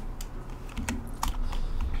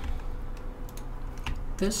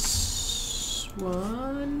 This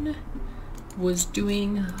one was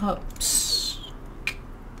doing hubs.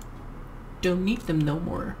 Don't need them no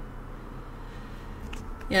more.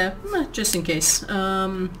 Yeah, just in case.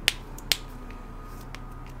 Okay,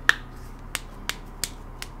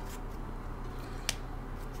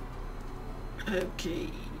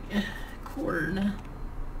 corn.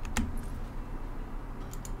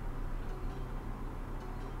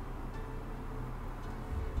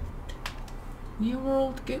 New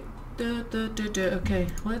world, get okay,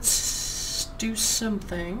 let's do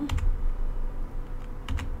something.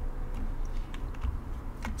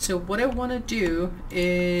 So what I want to do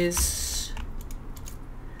is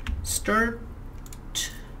start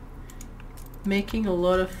making a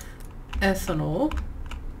lot of ethanol,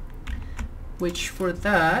 which for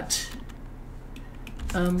that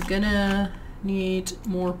I'm gonna need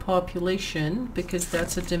more population because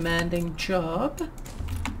that's a demanding job.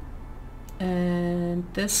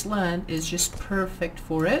 And this land is just perfect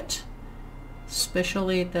for it,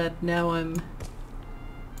 especially that now I'm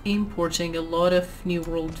importing a lot of New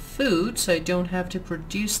World food, so I don't have to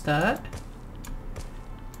produce that.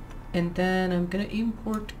 And then I'm gonna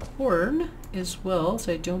import corn as well,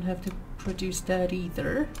 so I don't have to produce that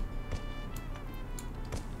either.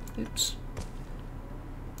 Oops.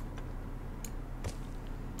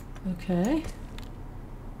 Okay.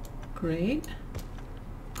 Great.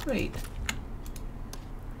 Great.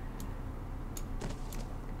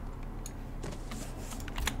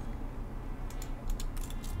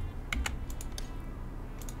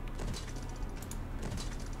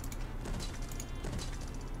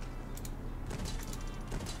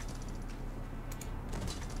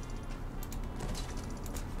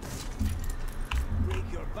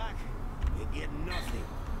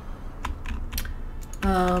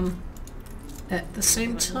 At the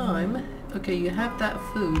same time, okay, you have that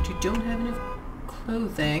food, you don't have enough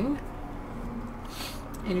clothing,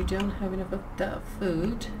 and you don't have enough of that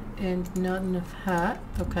food, and not enough hat,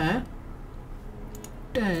 okay.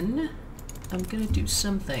 Then, I'm gonna do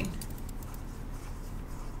something.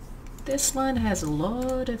 This line has a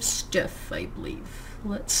lot of stuff, I believe.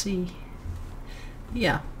 Let's see.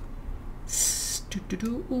 Yeah.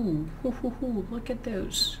 Ooh, look at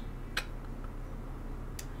those.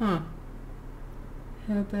 Huh.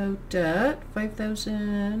 How about that?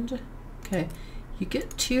 5,000. Okay. You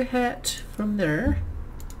get 2 hat from there.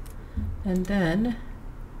 And then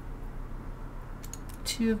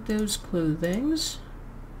 2 of those clothings.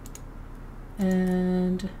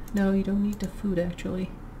 And no, you don't need the food actually.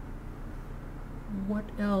 What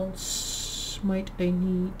else might I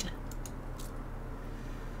need?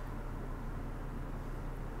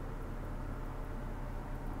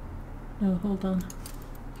 No, hold on.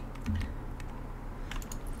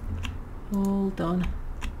 Hold on.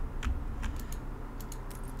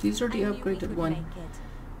 These are the upgraded one.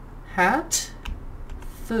 Hat,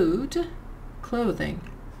 food, clothing.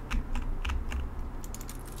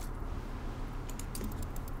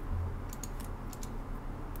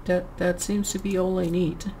 that seems to be all I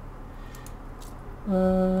need.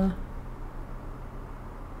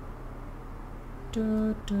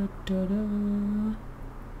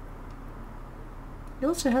 You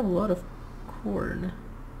also have a lot of corn.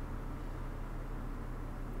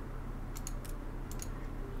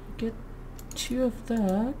 Get 2 of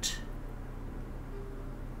that.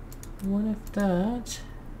 1 of that.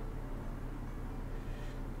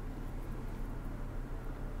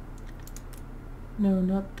 No,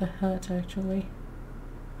 not the hat actually.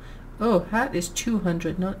 Oh, hat is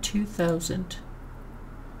 200, not 2000.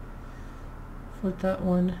 For that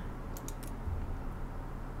one.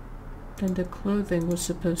 Then the clothing was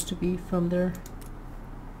supposed to be from there.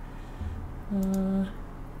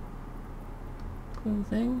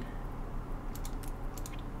 Clothing.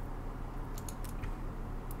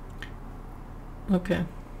 Okay.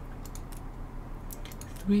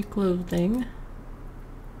 3 clothing.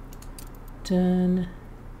 Then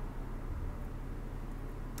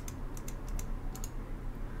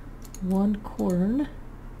 1 corn.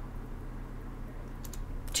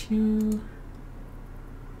 2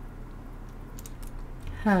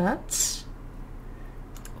 hats.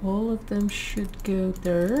 All of them should go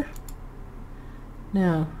there.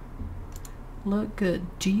 Now, look good.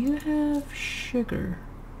 Do you have sugar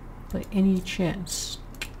by any chance?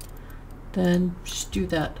 Then just do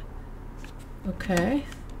that. Okay.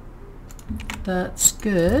 That's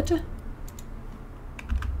good.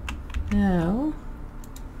 Now,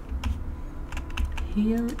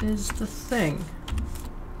 here is the thing.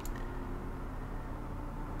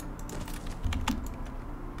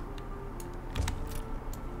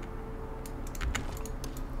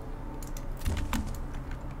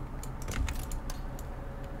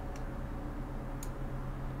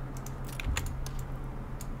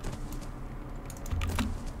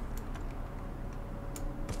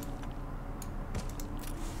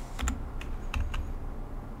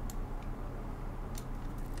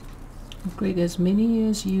 Upgrade as many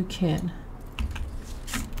as you can.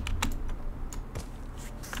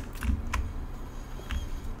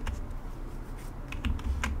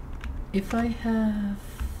 If I have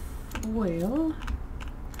oil,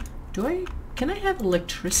 can I have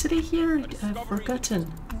electricity here? I've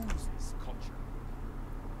forgotten.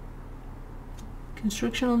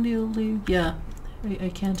 Construction on the only, yeah, I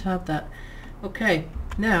can't have that. Okay,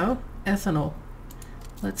 now ethanol.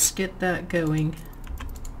 Let's get that going.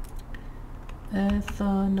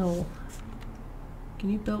 Ethanol. Can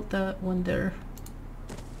you build that one there?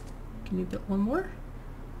 Can you build one more?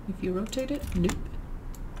 If you rotate it? Nope.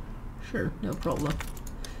 Sure, no problem.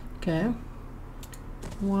 Okay.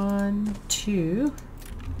 1, 2.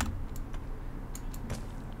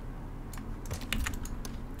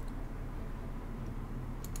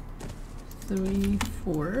 Three,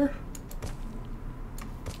 4.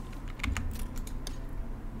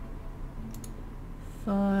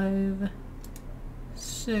 5,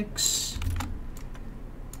 6.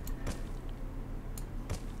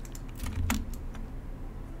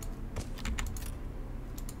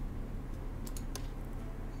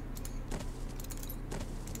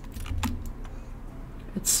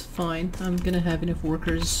 It's fine. I'm gonna have enough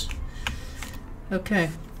workers.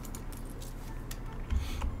 Okay.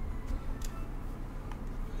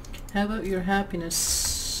 How about your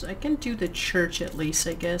happiness? I can do the church at least,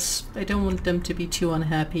 I guess. I don't want them to be too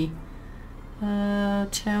unhappy.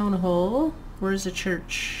 Town hall. Where's the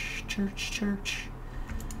church? Church.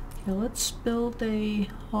 Okay, let's build a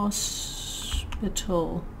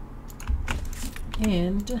hospital.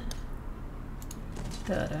 And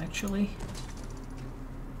that actually.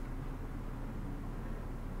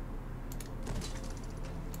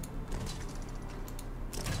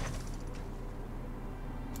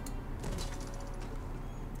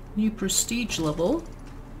 New prestige level.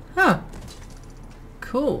 Huh.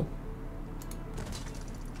 Cool.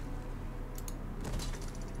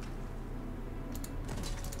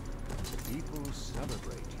 The people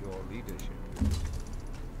celebrate your leadership.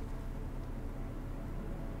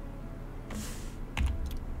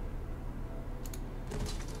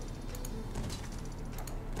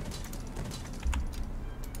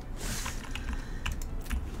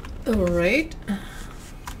 Alright.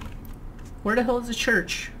 Where the hell is the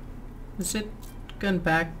church? Is it gone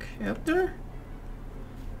back out there?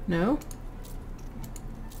 No?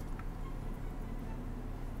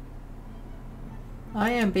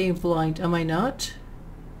 I am being blind, am I not?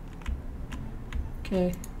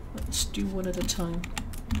 Okay, let's do one at a time.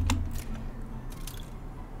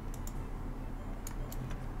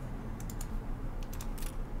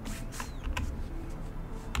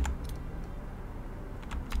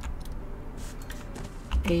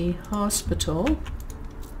 A hospital.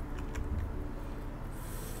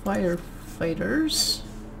 firefighters.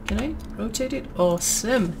 Can I rotate it?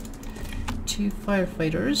 Awesome. 2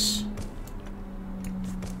 firefighters.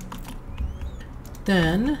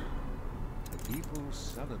 Then The people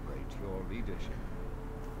celebrate your leadership.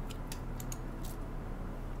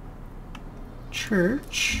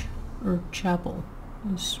 church, or chapel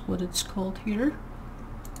is what it's called here.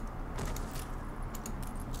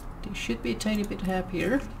 They should be a tiny bit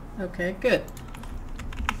happier. Okay, good.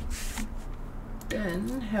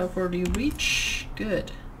 Then, how far do you reach?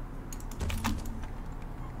 Good.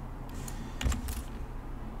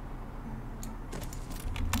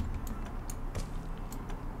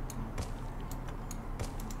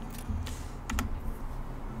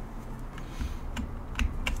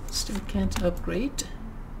 Still can't upgrade.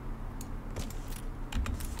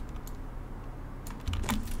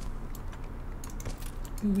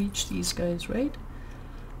 We reach these guys, right?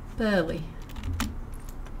 Barely.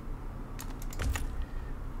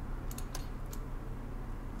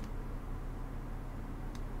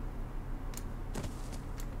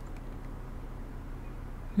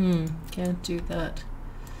 Can't do that.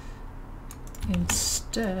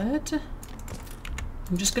 Instead,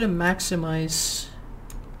 I'm just gonna maximize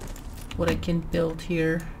what I can build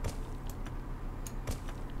here.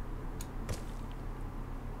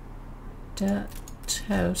 That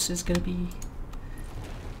house is gonna be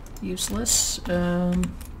useless.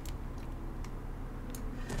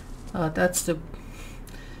 That's the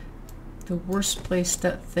worst place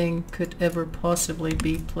that thing could ever possibly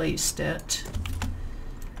be placed at.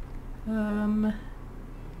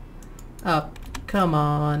 Up. Come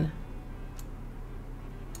on.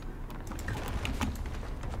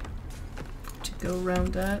 To go around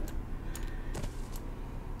that.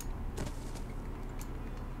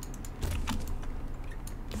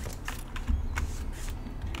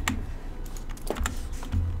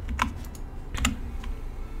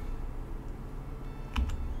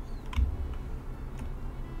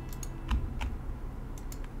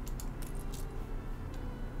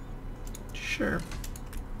 Sure.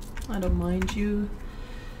 I don't mind you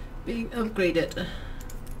being upgraded.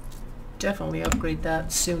 Definitely upgrade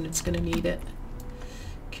that soon, it's gonna need it.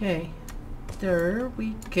 Okay, there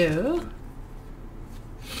we go.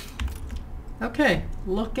 Okay,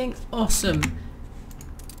 looking awesome.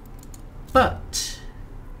 But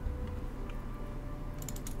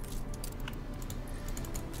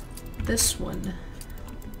this one,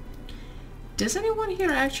 does anyone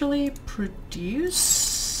here actually produce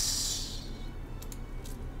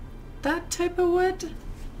that type of wood?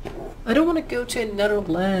 I don't want to go to another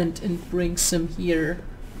land and bring some here.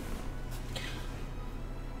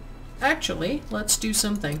 Actually, let's do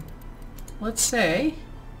something. Let's say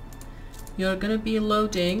you're gonna be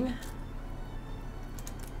loading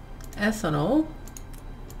ethanol.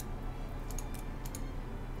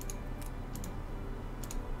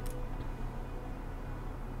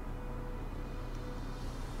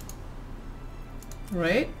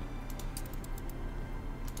 Right?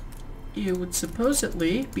 You would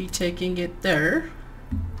supposedly be taking it there.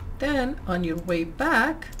 Then, on your way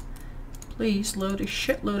back, please load a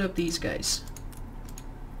shitload of these guys.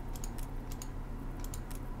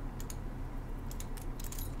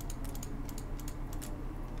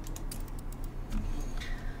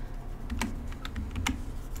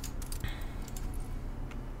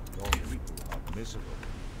 Your people are miserable.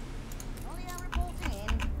 Only I report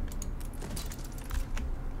in.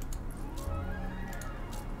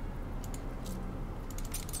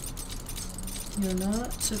 You're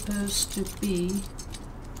not supposed to be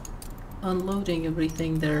unloading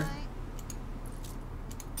everything there.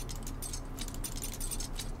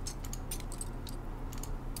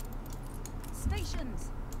 Stations.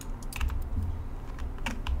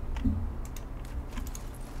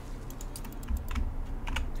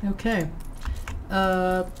 Okay.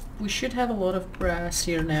 We should have a lot of brass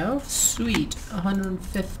here now. Sweet.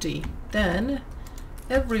 150. Then,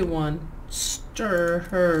 everyone stir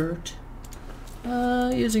herd.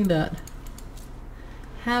 Using that.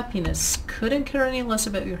 Happiness. Couldn't care any less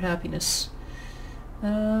about your happiness.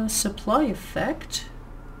 Supply effect.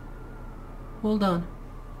 Hold on.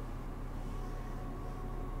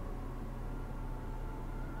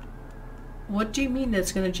 What do you mean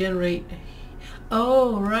that's gonna generate?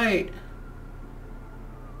 Oh, right.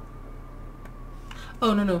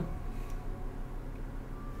 Oh, no.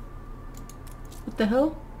 What the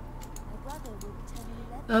hell? My brother will be turning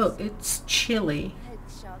 11. Oh, it's chilly. Hope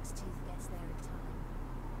the shark's tooth gets there in time.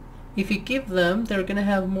 If you give them, they're gonna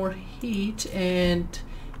have more heat, and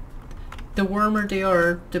the warmer they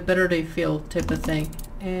are, the better they feel, type of thing.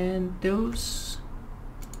 And those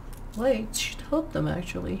lights should help them,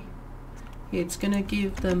 actually. It's gonna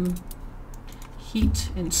give them heat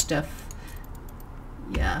and stuff.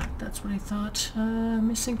 Yeah, that's what I thought.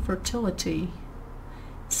 Missing fertility.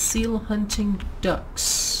 Seal hunting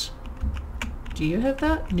ducks. Do you have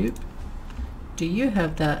that? Nope. Do you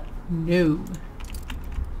have that? No.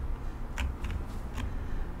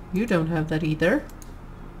 You don't have that either.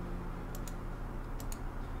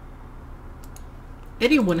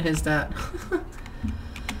 Anyone has that.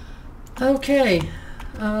 Okay.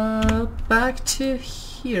 Back to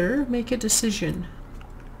here. Make a decision.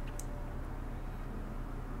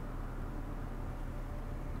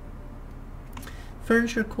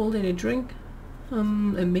 Furniture, cold, any drink. A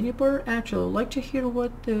minibar. Actually, I'd like to hear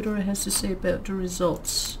what the author has to say about the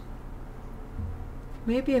results.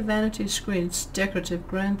 Maybe a vanity screen. It's decorative,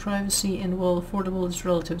 grand privacy, and while affordable is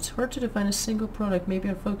relative. It's hard to define a single product. Maybe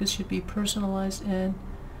our focus should be personalized and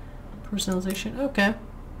personalization. Okay.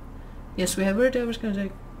 Yes, we have heard I was going to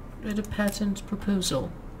read a patent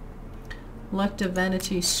proposal. Like the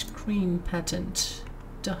vanity screen patent.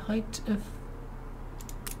 The height of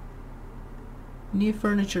new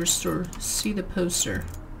furniture store. See the poster.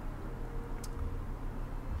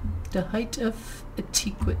 The height of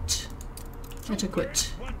etiquette.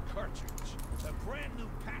 Etiquette. One cartridge, a brand new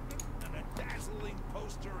patent, and a dazzling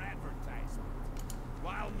poster advertisement.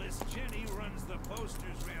 While Miss Jenny runs the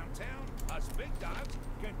posters around town, us big dogs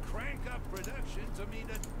can crank up production to meet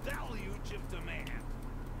a deluge of demand.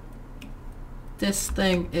 This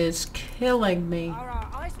thing is killing me. Are our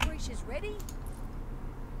ice breaches ready?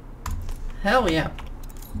 Hell yeah.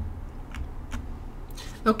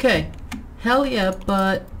 Okay. Hell yeah,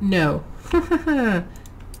 but no.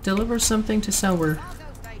 Deliver something to somewhere.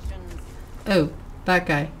 Oh, that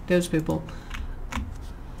guy. Those people.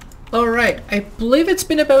 Alright, I believe it's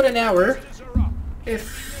been about an hour.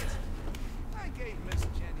 If... I gave Miss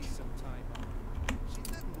Jenny some time off. She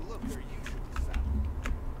didn't look her usual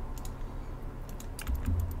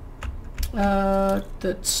self.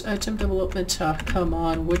 That's item development. Come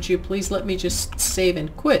on, would you please let me just save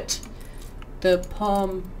and quit the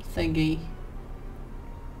palm thingy.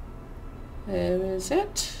 There is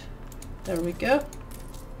it. There we go.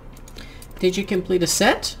 Did you complete a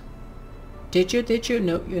set? Did you? Did you?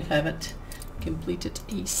 No, you haven't completed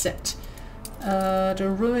a set.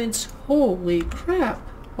 The ruins. Holy crap.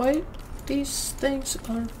 Why? These things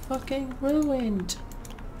are fucking ruined.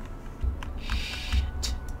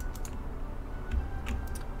 Shit.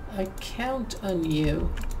 I count on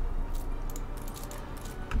you.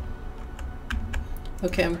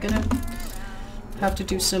 Okay, I'm gonna have to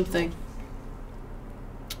do something.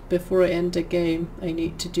 Before I end the game, I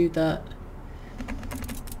need to do that.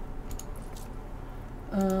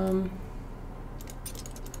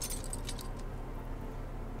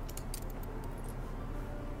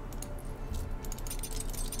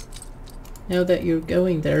 Now that you're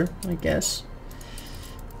going there, I guess.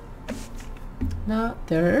 Not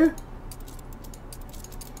there.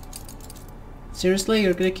 Seriously,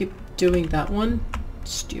 you're gonna keep doing that one?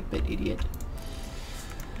 Stupid idiot.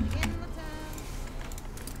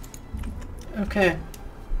 Okay.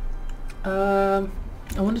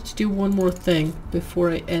 I wanted to do one more thing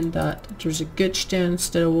before I end that. There's a good chance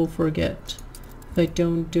that I will forget if I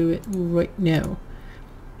don't do it right now.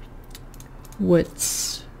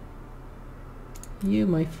 What's you,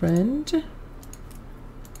 my friend?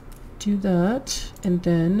 Do that, and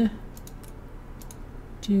then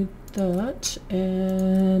do that,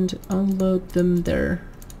 and unload them there.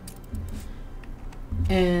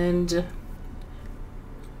 And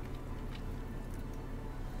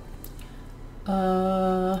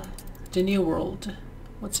the new world.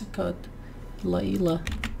 What's it called? Layla.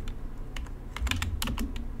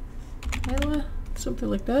 Something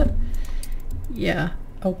like that. Yeah,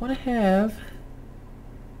 I want to have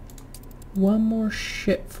one more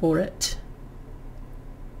ship for it.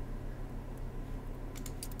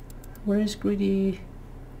 Where is Greedy?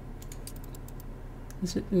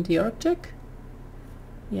 Is it in the Arctic?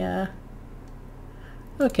 Yeah.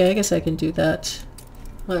 Okay, I guess I can do that.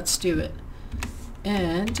 Let's do it.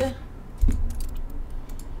 And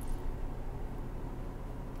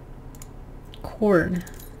corn.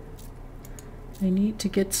 I need to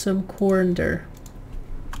get some corn there.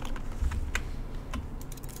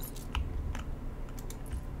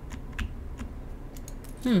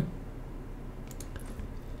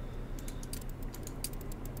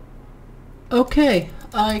 Okay,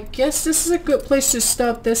 I guess this is a good place to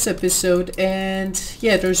stop this episode, and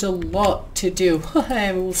yeah, there's a lot to do.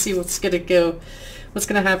 And we'll see what's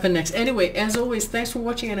gonna happen next. Anyway, as always, thanks for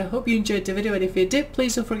watching, and I hope you enjoyed the video, and if you did,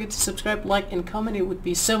 please don't forget to subscribe, like, and comment. It would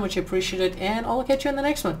be so much appreciated, and I'll catch you on the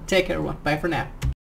next one. Take care, everyone. Bye for now.